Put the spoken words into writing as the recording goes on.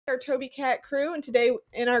our Toby Cat crew, and today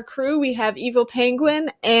in our crew we have Evil Penguin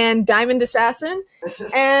and Diamond Assassin.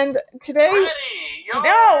 And today,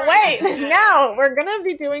 we're gonna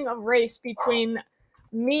be doing a race between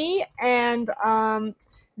me and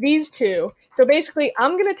these two. So basically,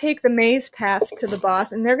 I'm gonna take the maze path to the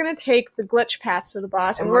boss, and they're gonna take the glitch path to the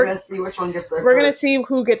boss, and we're gonna see which one gets there. We're gonna see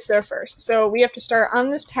who gets there first. So we have to start on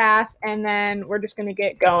this path, and then we're just gonna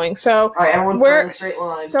get going. So all right, everyone's in a straight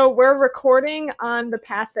line. So we're recording on the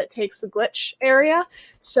path that takes the glitch area.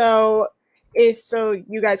 So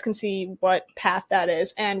you guys can see what path that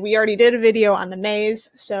is, and we already did a video on the maze,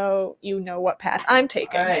 so you know what path I'm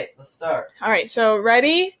taking. All right, let's start. All right, so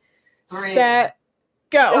ready, 3, set,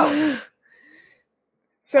 go.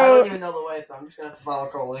 So I don't even know the way, so I'm just gonna have to follow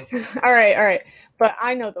Coley. all right, but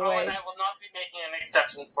I know the way. And I will not be making any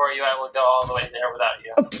exceptions for you. I will go all the way there without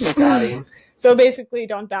you. Got him. So basically,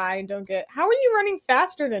 don't die and don't get. How are you running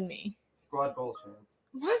faster than me? Squad goals, man.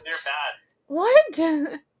 Because you're bad. What?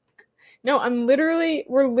 No,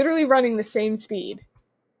 we're literally running the same speed.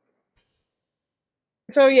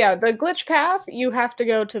 So yeah, the glitch path, you have to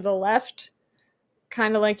go to the left,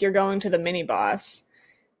 kind of like you're going to the mini boss.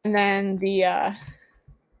 And then the,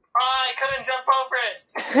 Oh, I couldn't jump over it!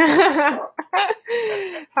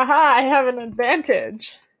 Haha, I have an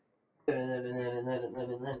advantage.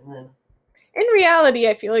 In reality,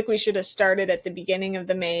 I feel like we should have started at the beginning of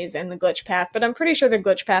the maze and the glitch path, but I'm pretty sure the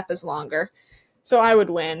glitch path is longer. So I would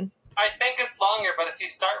win. I think it's longer, but if you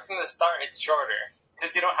start from the start, it's shorter.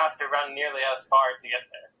 Because you don't have to run nearly as far to get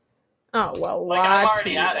there. Oh, well, like, I'm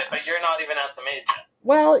already at it, but you're not even at the maze yet.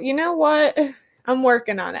 Well, you know what? I'm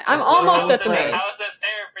working on it. I'm almost at the maze. How is it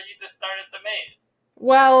fair for you to start at the maze?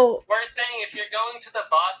 Well... We're saying if you're going to the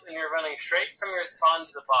boss and you're running straight from your spawn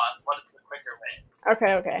to the boss, what is the quicker way?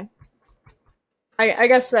 Okay. I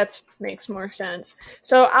guess that makes more sense.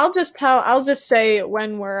 So I'll just say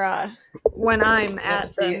when I'm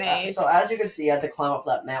at the maze. So as you can see, I had to climb up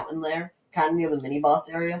that mountain there, kind of near the mini boss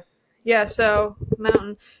area. Yeah, so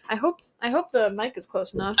mountain. I hope the mic is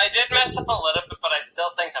close enough. I did mess up a little bit, but I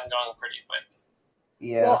still think I'm going pretty quick.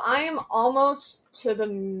 Yeah. Well, I am almost to the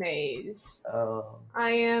maze. Oh.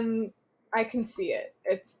 I can see it.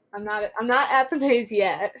 I'm not at the maze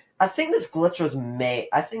yet. I think this glitch was made.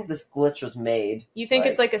 You think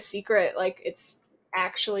it's like a secret, like it's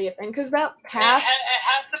actually a thing? Because that path... It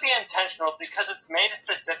has to be intentional, because it's made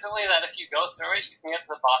specifically that if you go through it, you can get to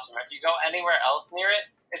the boss room. If you go anywhere else near it,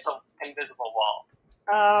 it's an invisible wall.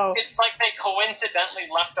 Oh. It's like they coincidentally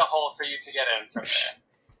left a hole for you to get in from there.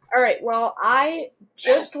 Alright, well, I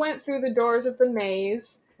just went through the doors of the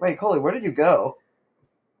maze. Wait, Coley, where did you go?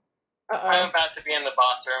 I'm about to be in the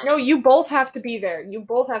boss room. No, you both have to be there.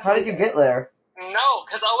 How did you get there? No,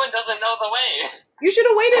 because Owen doesn't know the way. You should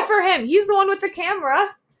have waited for him. He's the one with the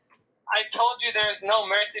camera. I told you there is no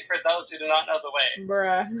mercy for those who do not know the way.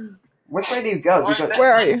 Bruh. Which way do you go?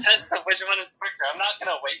 Where are you? Test of which one is quicker. I'm not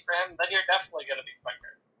going to wait for him. Then you're definitely going to be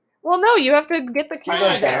quicker. Well, no, you have to get the camera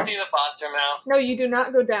I can see the boss room now. No, you do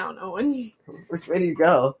not go down, Owen. Which way do you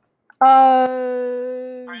go?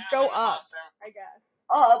 Go up, I guess.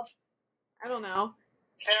 Up? I don't know.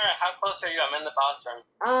 Kara, how close are you? I'm in the boss room.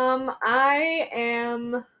 I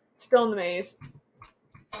am still in the maze.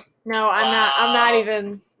 No, I'm not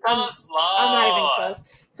even. So slow. I'm not even close.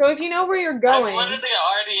 So if you know where you're going... I'm literally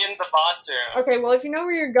already in the boss room. Okay, well, if you know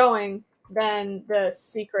where you're going, then the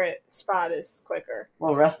secret spot is quicker.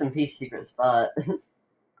 Well, rest in peace, secret spot.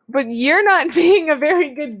 But you're not being a very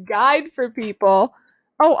good guide for people.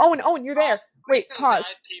 Oh, Owen, you're there. Wait, pause.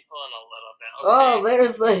 Guide people in a little bit. Okay? Oh,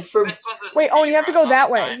 there's the... Wait, Owen, you have to go that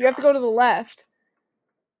way. You have to go to the left.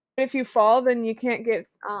 If you fall, then you can't get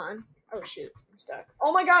on. Oh, shoot. I'm stuck.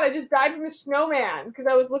 Oh my god, I just died from a snowman because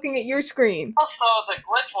I was looking at your screen. Also, the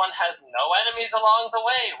glitch one has no enemies along the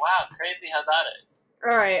way. Wow, crazy how that is.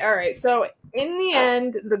 Alright. So, in the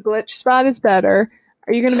end, the glitch spot is better.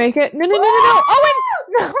 Are you gonna make it? No. Owen! No,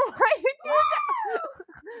 why did you go?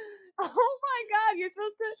 Oh my god, you're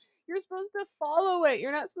supposed to follow it.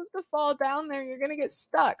 You're not supposed to fall down there. You're gonna get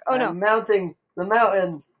stuck. Oh no. I'm mounting the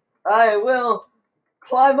mountain. I will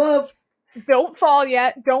climb up. Don't fall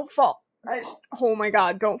yet. Don't fall. Oh my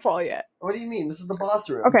god, don't fall yet. What do you mean? This is the boss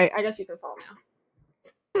room. Okay, I guess you can fall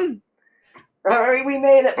now. Alright, we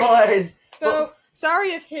made it, boys. So,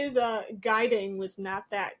 sorry if his guiding was not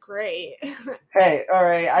that great. Hey,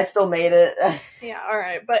 alright, I still made it. Yeah,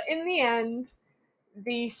 alright. But in the end,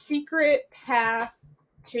 the secret path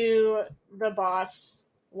to the boss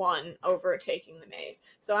won over taking the maze.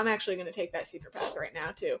 So I'm actually going to take that secret path right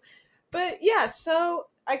now, too. But yeah, so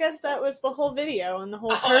I guess that was the whole video and the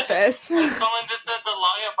whole purpose. Someone just said the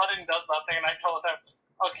login button does nothing, and I told him,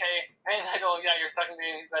 okay, and I go, yeah, you're stuck in the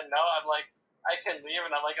game. He said, no. I'm like, I can leave,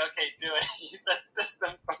 and I'm like, okay, do it. He said,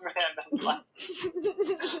 system command. I'm like,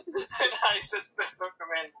 and I said, system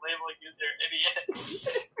command, label user idiot.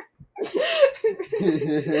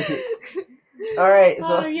 Alright, so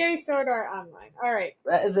Oh, yay, Sword Art Online. Alright.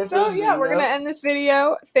 that is it for So, this yeah, we're video. going to end this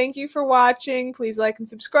video. Thank you for watching. Please like and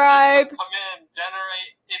subscribe. System command,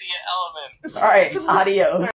 generate idiot element. Alright, adios.